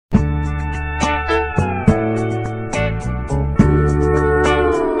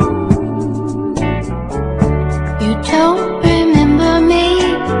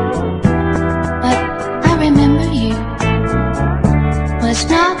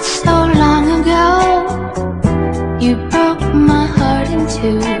so long ago. You broke my heart in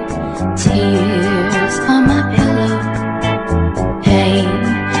two. Tears on my pillow, pain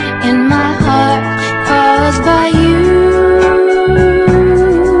in my heart caused by you.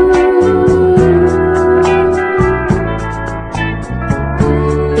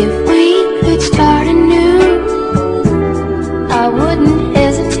 If we could start anew, I wouldn't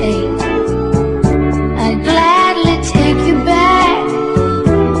hesitate. I'd gladly take you back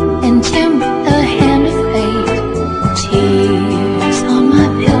and tempt the hand of fate. Tears on my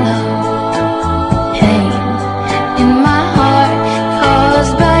pillow, pain in my heart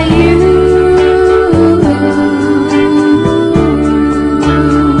caused by you.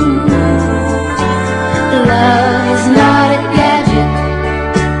 Love is not a gadget.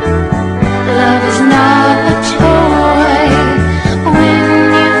 Love is not a toy. When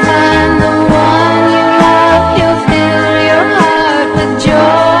you find the one you love, you'll fill your heart with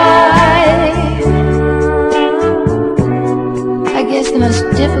joy. I guess the most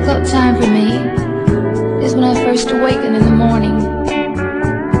difficult time for me is when I first awaken in the morning.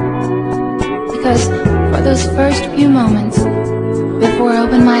 Because for those first few moments before I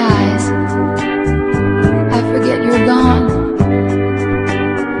open my eyes, I forget you're gone.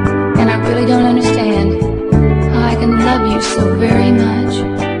 And I really don't understand how I can love you so very much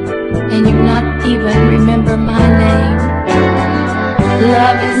and you not even remember my name.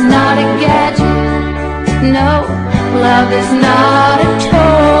 Love is not a gadget. No, love is not a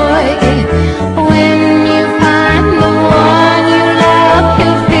toy. When